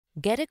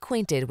Get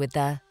acquainted with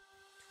the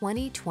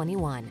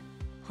 2021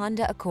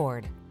 Honda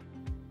Accord.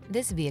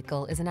 This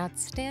vehicle is an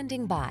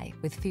outstanding buy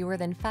with fewer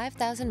than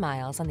 5,000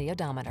 miles on the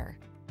odometer.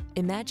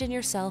 Imagine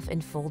yourself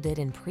enfolded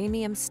in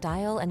premium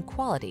style and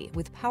quality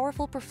with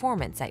powerful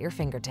performance at your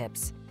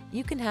fingertips.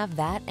 You can have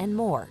that and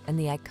more in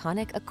the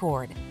iconic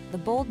Accord, the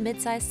bold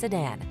midsize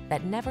sedan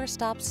that never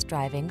stops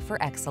striving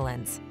for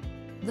excellence.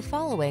 The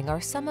following are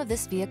some of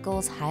this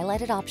vehicle's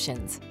highlighted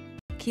options: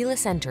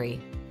 keyless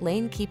entry,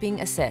 lane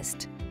keeping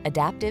assist,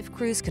 adaptive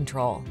cruise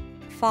control,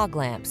 fog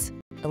lamps,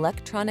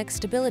 electronic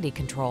stability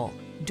control,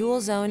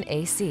 dual zone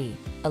AC,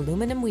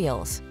 aluminum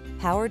wheels,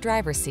 power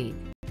driver seat,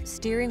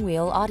 steering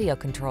wheel audio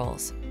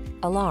controls,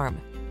 alarm.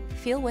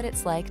 Feel what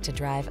it's like to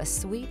drive a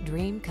sweet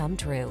dream come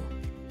true.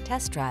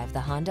 Test drive the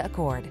Honda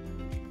Accord.